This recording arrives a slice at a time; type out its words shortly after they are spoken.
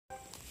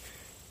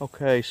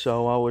Okay,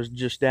 so I was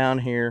just down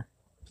here.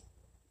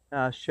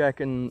 I was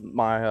checking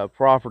my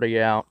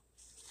property out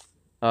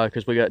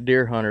because we got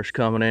deer hunters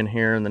coming in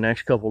here in the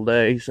next couple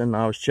days, and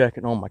I was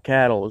checking on my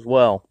cattle as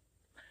well.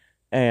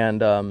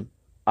 And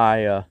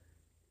I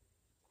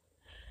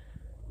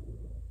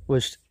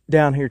was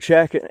down here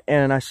checking,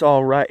 and I saw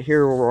right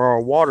here where our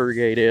water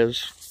gate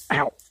is.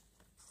 Ow!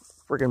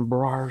 Friggin'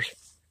 briars.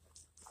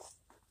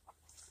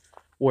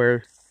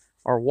 Where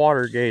our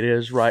water gate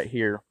is right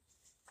here.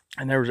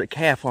 And there was a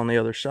calf on the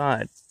other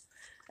side.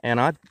 And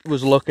I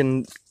was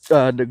looking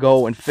to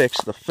go and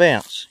fix the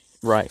fence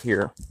right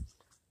here.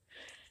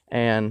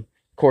 And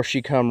of course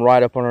she come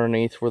right up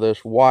underneath where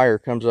this wire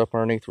comes up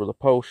underneath where the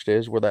post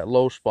is, where that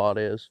low spot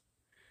is,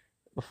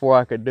 before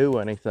I could do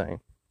anything.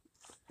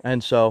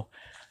 And so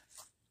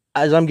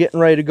as I'm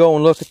getting ready to go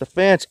and look at the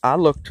fence, I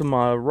look to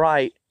my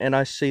right and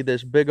I see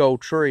this big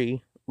old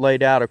tree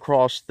laid out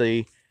across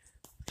the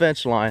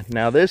fence line.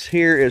 Now this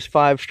here is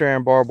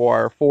 5-strand barbed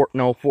wire,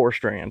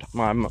 4-strand.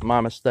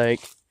 My mistake.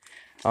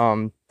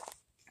 And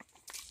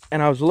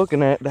I was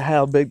looking at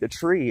how big the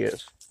tree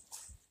is,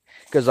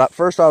 because at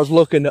first I was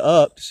looking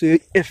up to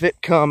see if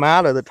it come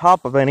out of the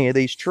top of any of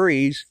these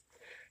trees,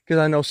 because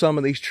I know some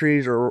of these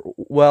trees are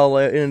well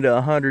into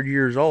 100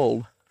 years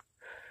old.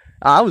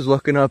 I was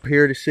looking up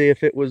here to see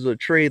if it was a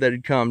tree that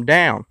had come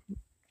down,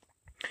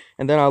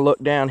 and then I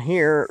look down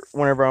here.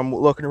 Whenever I'm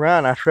looking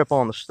around, I trip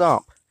on the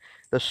stump.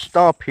 The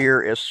stump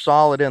here is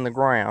solid in the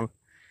ground,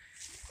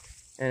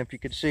 and if you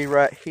can see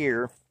right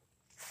here,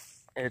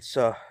 it's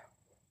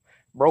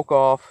broke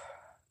off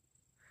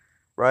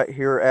right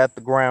here at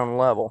the ground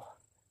level.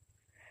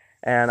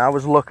 And I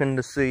was looking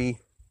to see,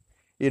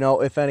 you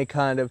know, if any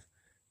kind of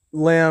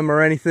limb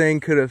or anything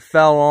could have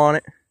fell on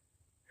it.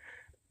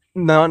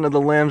 None of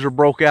the limbs are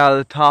broke out of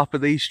the top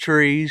of these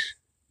trees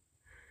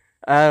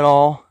at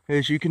all,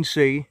 as you can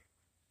see.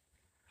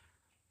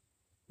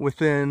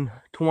 Within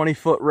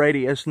 20-foot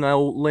radius,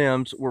 no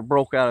limbs were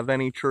broke out of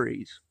any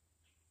trees.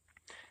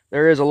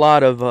 There is a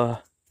lot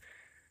of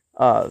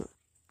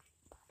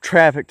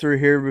traffic through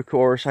here. Of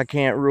course, I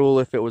can't rule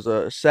if it was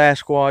a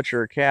Sasquatch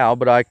or a cow,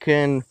 but I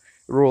can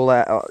rule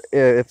out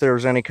if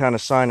there's any kind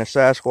of sign of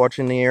Sasquatch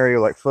in the area,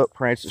 like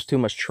footprints. There's too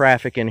much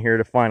traffic in here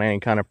to find any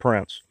kind of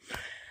prints.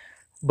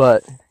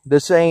 But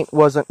this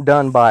wasn't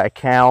done by a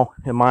cow,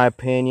 in my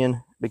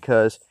opinion,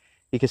 because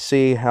you can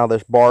see how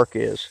this bark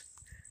is.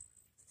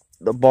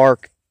 The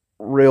bark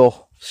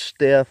real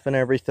stiff and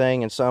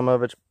everything, and some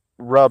of it's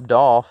rubbed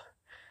off.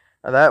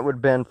 Now, that would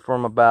have been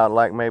from about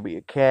like maybe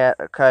a cat,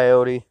 a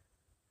coyote,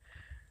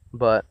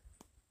 but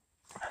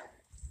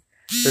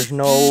there's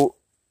no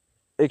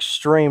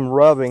extreme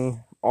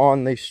rubbing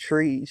on these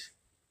trees.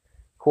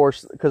 Of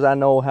course, because I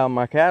know how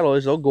my cattle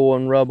is, they'll go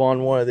and rub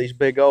on one of these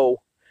big old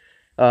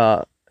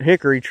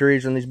hickory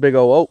trees and these big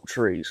old oak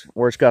trees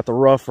where it's got the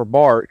rougher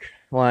bark,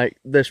 like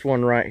this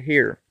one right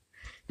here.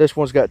 This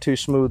one's got too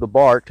smooth a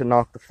bark to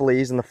knock the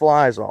fleas and the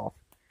flies off.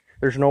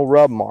 There's no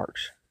rub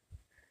marks.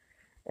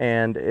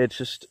 And it's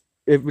just,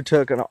 it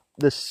took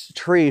this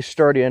tree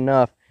sturdy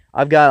enough.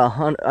 I got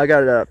a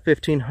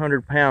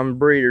 1,500-pound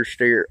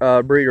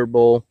breeder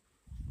bull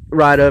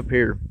right up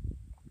here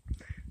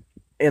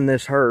in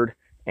this herd,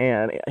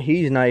 and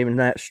he's not even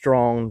that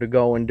strong to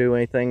go and do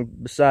anything.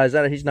 Besides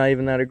that, he's not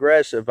even that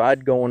aggressive.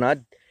 I'd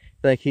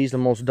think he's the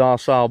most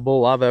docile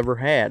bull I've ever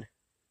had.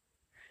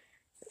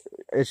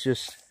 It's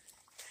just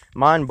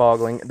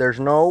mind-boggling.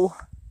 There's no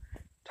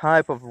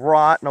type of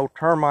rot, no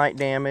termite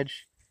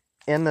damage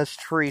in this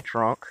tree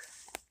trunk.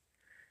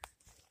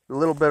 A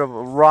little bit of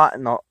a rot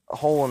in the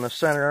hole in the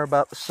center,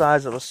 about the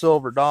size of a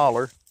silver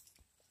dollar.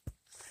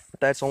 But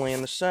that's only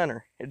in the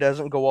center. It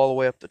doesn't go all the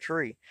way up the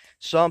tree.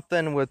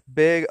 Something with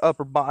big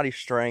upper body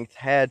strength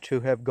had to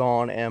have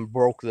gone and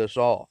broke this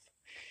off.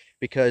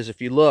 Because if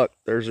you look,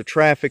 there's a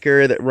traffic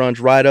area that runs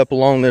right up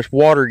along this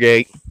water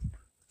gate,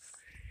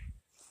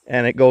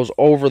 and it goes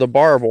over the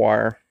barbed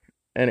wire,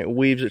 and it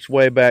weaves its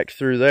way back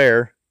through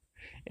there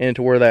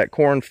into where that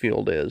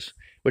cornfield is,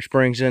 which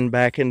brings in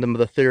back into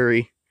the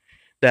theory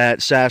that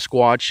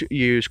Sasquatch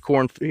use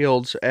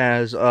cornfields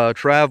as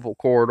travel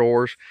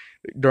corridors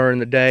during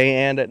the day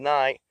and at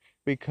night,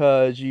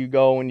 because you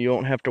go and you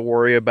don't have to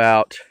worry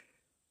about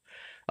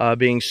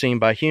being seen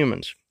by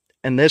humans.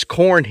 And this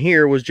corn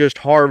here was just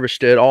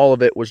harvested. All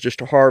of it was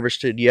just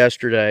harvested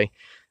yesterday.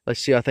 Let's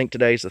see, I think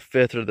today's the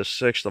 5th or the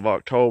 6th of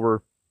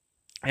October.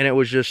 And it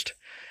was just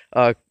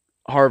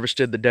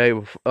harvested the day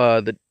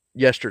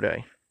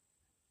yesterday.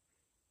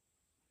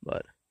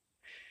 But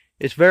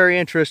it's very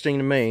interesting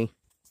to me.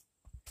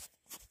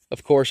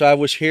 Of course, I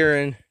was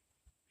hearing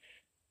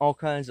all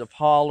kinds of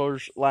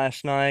hollers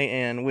last night,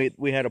 and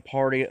we had a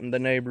party at the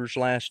neighbors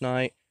last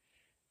night,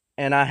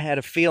 and I had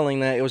a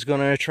feeling that it was going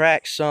to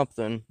attract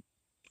something,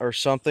 or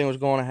something was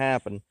going to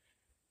happen.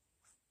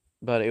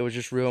 But it was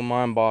just real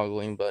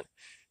mind-boggling. But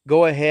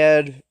go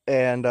ahead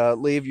and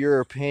leave your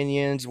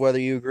opinions, whether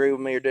you agree with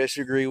me or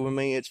disagree with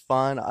me. It's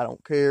fine. I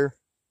don't care.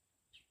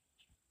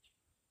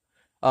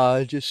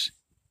 I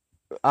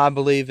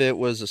believe it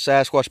was a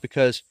Sasquatch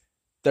because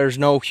there's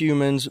no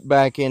humans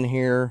back in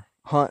here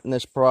hunting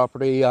this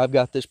property. I've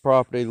got this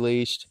property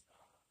leased.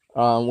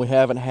 We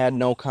haven't had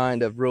no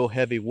kind of real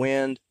heavy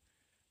wind,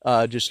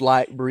 just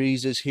light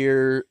breezes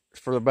here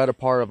for the better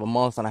part of a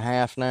month and a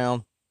half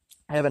now.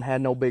 Haven't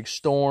had no big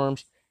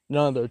storms.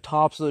 None of the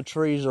tops of the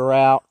trees are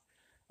out.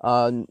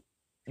 I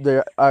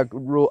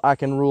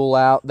can rule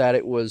out that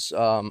it was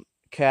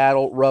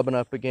cattle rubbing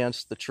up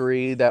against the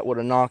tree that would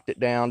have knocked it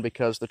down,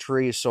 because the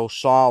tree is so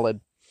solid.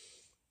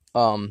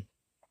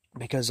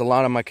 Because a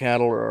lot of my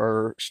cattle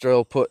are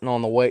still putting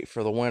on the weight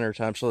for the winter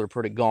time, so they're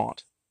pretty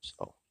gaunt.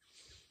 So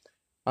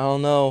I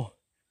don't know.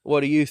 What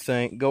do you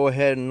think? Go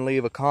ahead and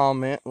leave a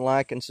comment,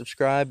 like and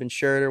subscribe, and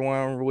share it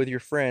around with your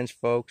friends,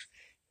 folks.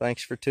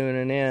 Thanks for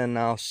tuning in.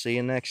 I'll see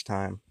you next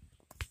time.